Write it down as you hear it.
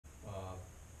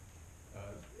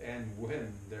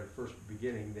when they're first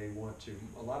beginning, they want to,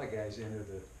 a lot of guys enter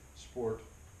the sport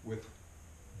with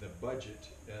the budget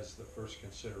as the first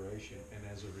consideration, and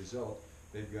as a result,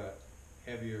 they've got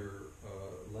heavier,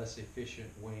 less efficient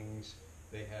wings,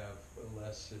 they have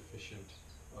less efficient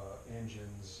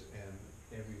engines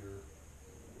and heavier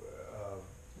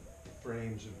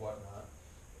frames and whatnot.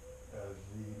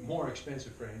 The more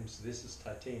expensive frames, this is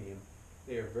titanium,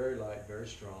 they are very light, very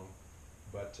strong,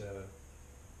 but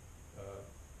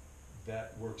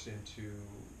that works into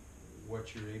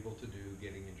what you're able to do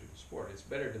getting into the sport. It's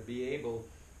better to be able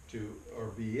to, or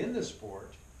be in the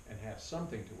sport and have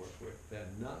something to work with than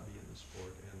not be in the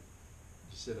sport and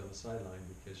just sit on the sideline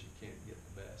because you can't get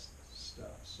the best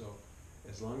stuff. So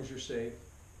as long as you're safe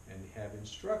and have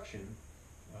instruction,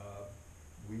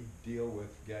 we deal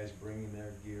with guys bringing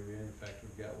their gear in. In fact,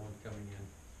 we've got one coming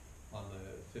in on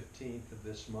the 15th of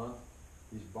this month.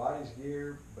 He's bought his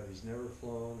gear, but he's never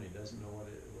flown. He doesn't know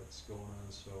what's going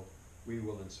on, so we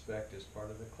will inspect as part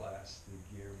of the class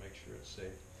the gear, make sure it's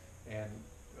safe, and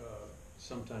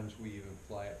sometimes we even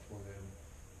fly it for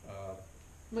them,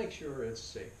 make sure it's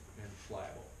safe and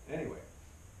flyable. Anyway,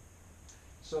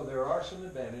 so there are some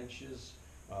advantages.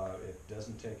 It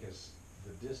doesn't take us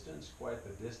the distance, quite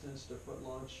the distance to foot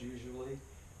launch usually,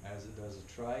 as it does a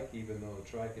trike, even though the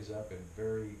trike is up in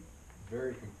very,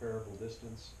 very comparable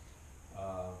distance.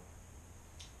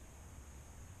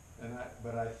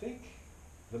 But I think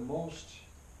the most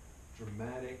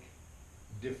dramatic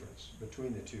difference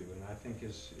between the two, and I think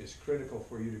is critical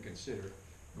for you to consider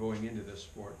going into this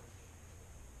sport,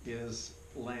 is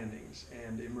landings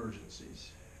and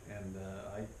emergencies. And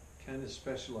I kind of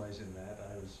specialize in that.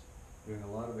 I was doing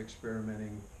a lot of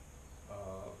experimenting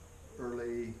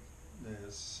early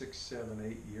 6, 7,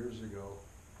 8 years ago,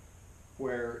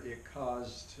 where it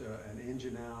caused an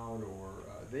engine out, or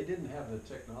they didn't have the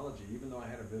technology. Even though I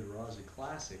had a Biderasi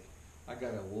Classic, I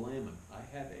got a lemon. I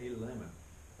had a lemon.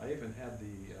 I even had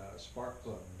the spark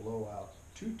plug blow out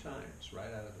 2 times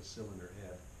right out of the cylinder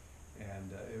head.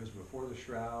 And it was before the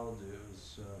shroud, it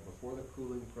was before the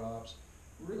cooling props,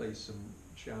 really some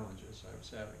challenges I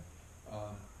was having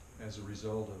as a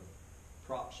result of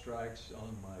prop strikes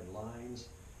on my lines,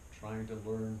 trying to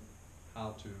learn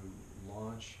how to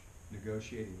launch,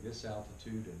 negotiating this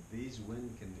altitude and these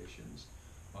wind conditions.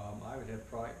 I would have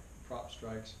prop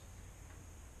strikes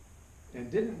and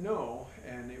didn't know,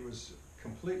 and it was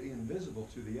completely invisible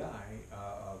to the eye,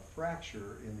 a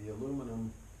fracture in the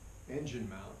aluminum engine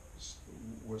mount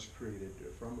was created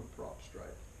from a prop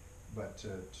strike. But to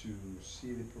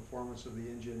see the performance of the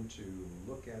engine, to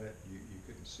look at it, you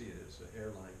couldn't see it as a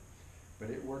hairline. But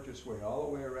it worked its way all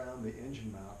the way around the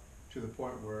engine mount to the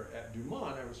point where at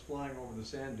Dumont I was flying over the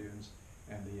sand dunes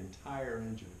and the entire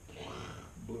engine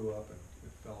blew up and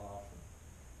it fell off.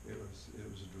 It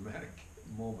was a dramatic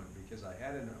moment because I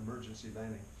had an emergency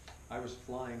landing. I was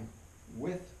flying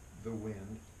with the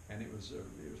wind, and it was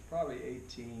probably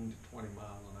 18 to 20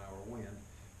 mile an hour wind,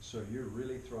 so you're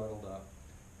really throttled up,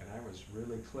 and I was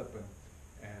really clipping,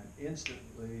 and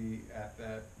instantly at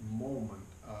that moment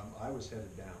I was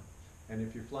headed down. And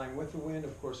if you're flying with the wind,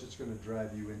 of course it's going to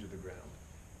drive you into the ground,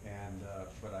 and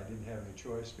but I didn't have any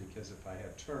choice, because if I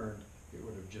had turned, it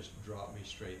would have just dropped me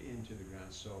straight into the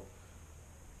ground. So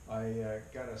I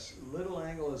got a little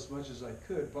angle as much as I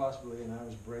could possibly, and I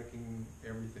was braking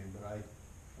everything, but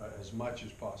as much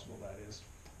as possible, that is.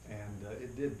 And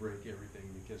it did break everything,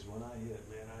 because when I hit,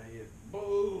 man, I hit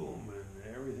boom,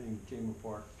 and everything came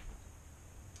apart.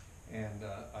 And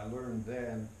I learned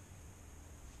then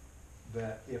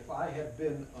that if I had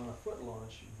been on a foot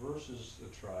launch versus the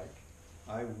trike,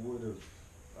 I would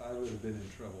have been in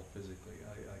trouble physically.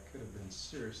 I could have been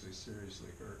seriously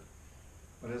hurt.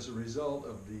 But as a result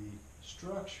of the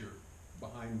structure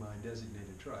behind my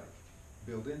designated trike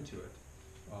built into it,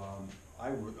 I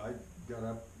got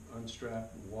up,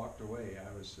 unstrapped, walked away.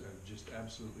 I was just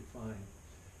absolutely fine.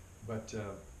 But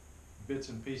bits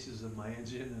and pieces of my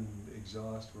engine and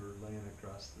exhaust were laying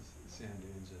across the sand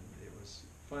dunes, and it was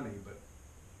funny but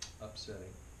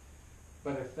upsetting.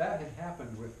 But if that had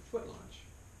happened with a foot launch,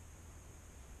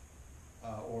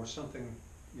 or something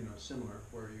similar,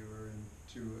 where you were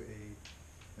into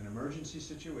an emergency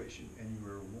situation and you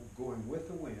were going with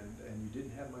the wind and you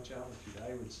didn't have much altitude,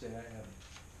 I would say I had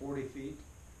 40 feet,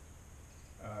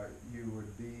 you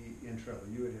would be in trouble.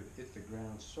 You would have hit the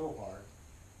ground so hard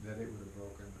that it would have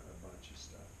broken a bunch of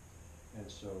stuff. And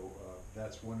so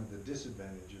that's one of the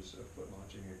disadvantages of foot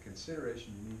launching, a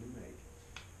consideration you need to make.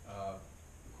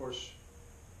 Of course,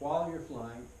 while you're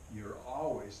flying,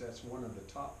 that's one of the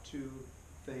top 2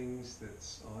 things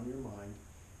that's on your mind,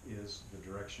 is the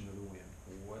direction of the wind.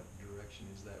 What direction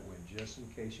is that wind? Just in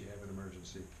case you have an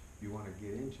emergency, You want to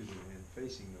get into the wind,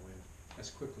 facing the wind, as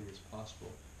quickly as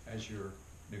possible as you're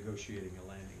negotiating a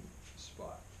landing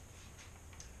spot.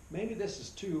 Maybe this is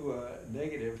too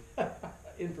negative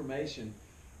information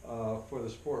for the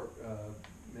sport,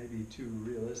 maybe too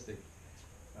realistic.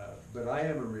 But I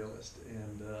am a realist,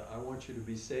 and I want you to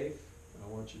be safe. I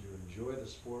want you to enjoy the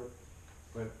sport,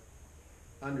 but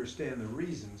understand the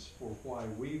reasons for why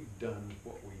we've done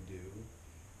what we do.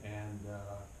 And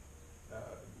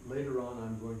later on,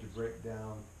 I'm going to break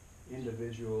down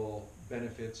individual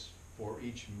benefits for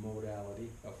each modality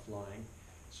of flying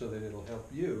so that it'll help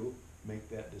you make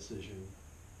that decision,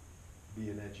 be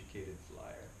an educated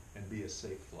flyer and be a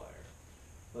safe flyer.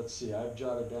 Let's see, I've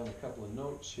jotted down a couple of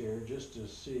notes here just to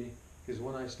see, because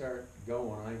when I start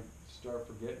going, I start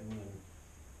forgetting, and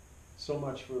so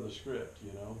much for the script,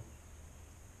 you know.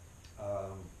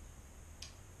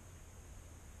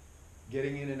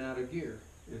 Getting in and out of gear.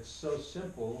 It's so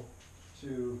simple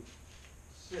to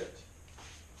sit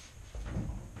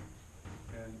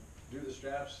and do the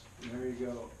straps, and there you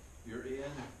go. You're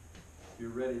in, you're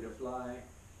ready to fly.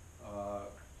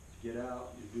 Get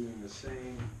out, you're doing the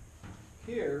same.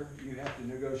 Here, you have to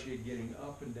negotiate getting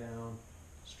up and down,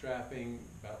 strapping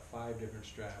about 5 different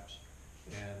straps,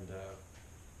 and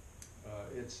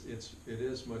it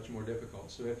is much more difficult.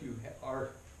 So if you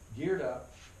are geared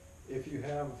up, if you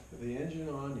have the engine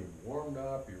on, you're warmed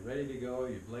up, you're ready to go,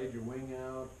 you've laid your wing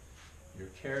out, you're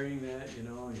carrying that, you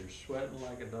know, and you're sweating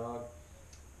like a dog,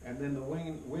 and then the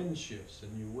wind shifts,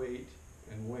 and you wait,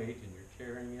 and you're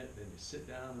carrying it, then you sit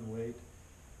down and wait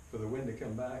for the wind to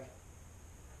come back.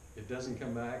 It doesn't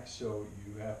come back, so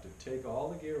you have to take all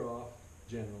the gear off,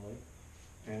 generally,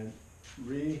 and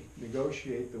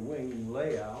renegotiate the wing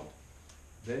layout.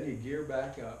 Then you gear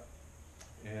back up,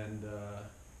 and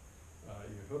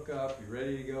you hook up, you're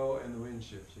ready to go, and the wind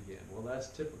shifts again. Well, that's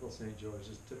typical St.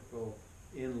 George's, typical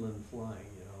inland flying,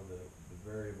 you know, the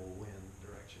variable wind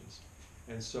directions.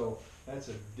 And so that's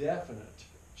a definite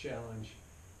challenge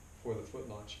for the foot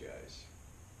launch guys.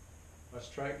 Let's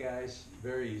try it, guys.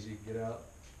 Very easy. Get out,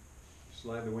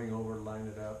 slide the wing over,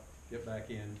 line it up, get back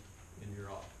in, and you're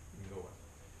off and going.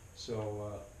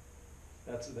 So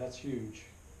that's huge.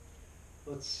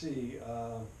 Let's see.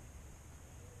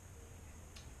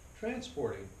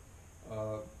 Transporting.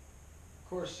 Of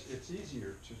course, it's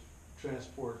easier to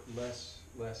transport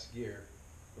less gear,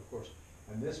 of course.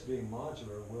 And this being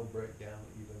modular will break down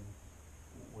even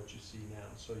what you see now.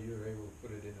 So you're able to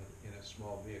put it in a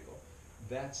small vehicle.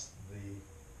 That's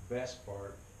the best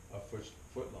part of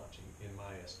foot launching, in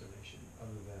my estimation,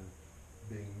 other than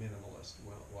being minimalist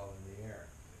while in the air.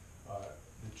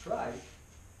 The trike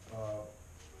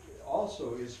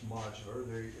also is modular.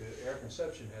 The Air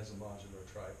Conception has a modular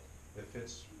trike that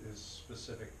is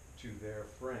specific to their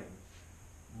frame.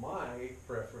 My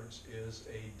preference is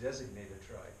a designated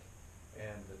trike,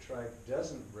 and the trike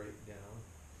doesn't break down,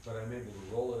 but I'm able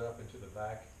to roll it up into the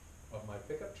back of my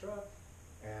pickup truck,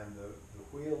 and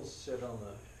the wheels sit on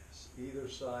either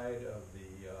side of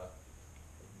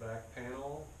the back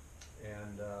panel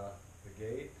and the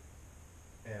gate,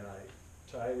 and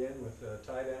I tie it in with the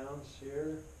tie downs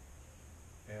here,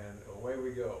 and away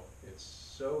we go. It's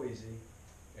so easy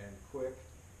and quick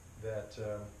that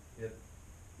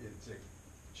it's a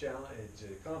challenge. It's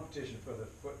a competition for the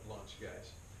foot launch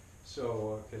guys.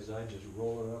 So because I just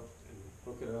roll it up and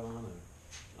hook it on, and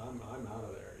I'm out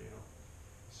of there, you know.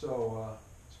 So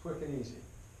it's quick and easy.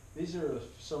 These are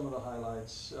some of the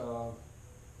highlights.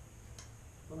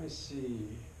 Let me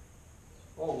see.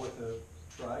 Oh, with the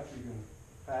trike, you can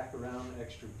pack around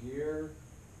extra gear.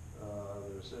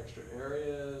 There's extra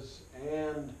areas,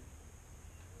 and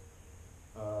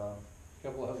a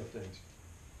couple of other things.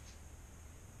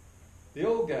 The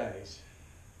old guys,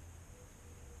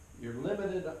 you're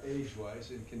limited age-wise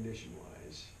and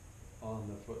condition-wise on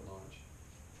the foot launch.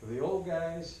 For the old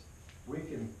guys, we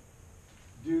can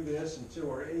do this until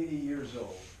we're 80 years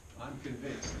old. I'm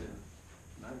convinced,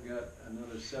 and I've got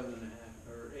another 7.5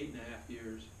 or 8.5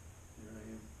 years. Here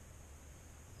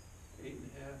I am,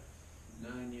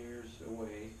 8.5, 9 years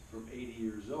away from 80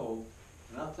 years old,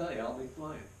 and I'll tell you, I'll be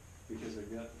flying because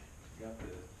I've got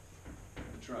the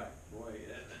trike. Boy,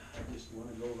 I just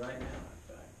want to go right now,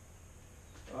 in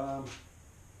fact.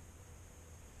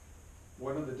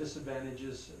 One of the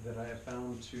disadvantages that I have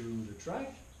found to the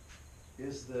trike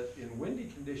is that in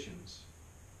windy conditions,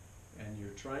 and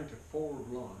you're trying to forward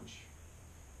launch,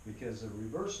 because a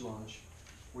reverse launch,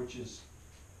 which is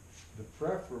the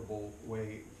preferable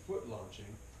way foot launching,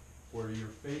 where you're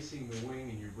facing the wing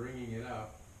and you're bringing it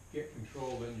up, get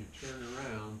control, then you turn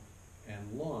around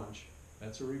and launch.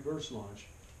 That's a reverse launch,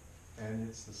 and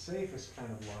it's the safest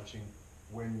kind of launching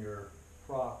when you're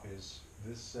prop is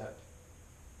this set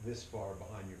this far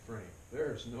behind your frame.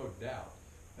 There's no doubt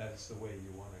that's the way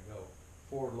you want to go.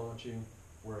 Forward launching,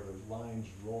 where the lines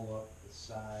roll up the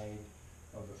side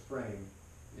of the frame,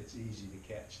 it's easy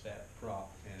to catch that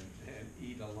prop and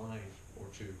eat a line or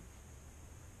two.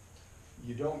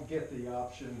 You don't get the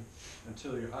option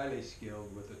until you're highly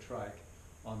skilled with the trike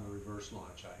on the reverse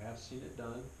launch. I have seen it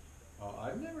done.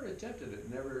 I've never attempted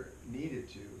it, never needed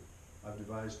to. I've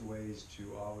devised ways to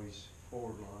always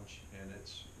forward launch, and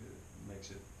it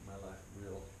makes my life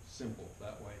real simple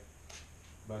that way.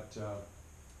 But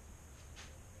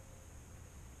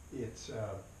it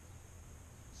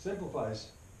simplifies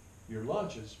your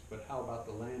launches, but how about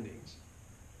the landings?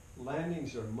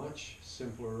 Landings are much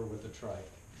simpler with a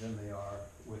trike than they are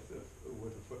with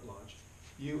a foot launch.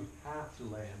 You have to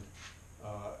land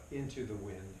into the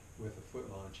wind with a foot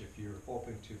launch if you're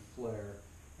hoping to flare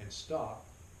and stop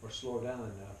or slow down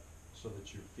enough so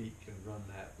that your feet can run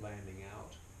that landing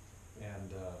out.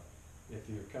 And if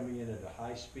you're coming in at a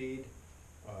high speed,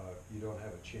 you don't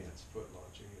have a chance foot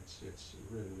launching. It's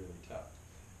really, really tough.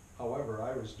 However,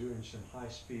 I was doing some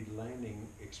high-speed landing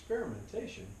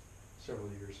experimentation several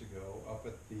years ago up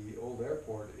at the old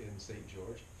airport in St.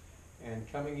 George,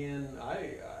 and coming in,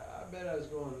 I bet I was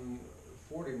going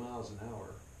 40 miles an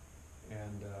hour,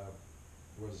 and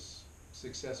was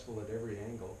successful at every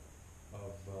angle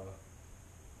of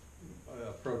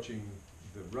approaching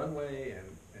the runway,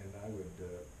 and I would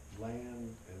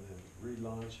land and then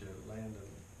relaunch and land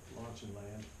and launch and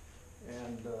land,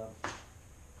 and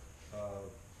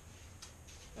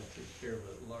I took care of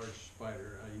a large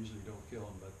spider. I usually don't kill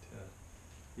him, but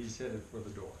he's headed for the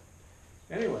door.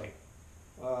 Anyway,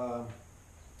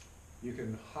 you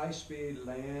can high speed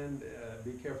land,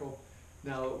 be careful.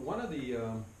 Now, one of the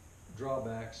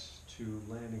drawbacks to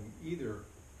landing either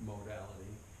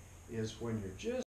modality is when you're just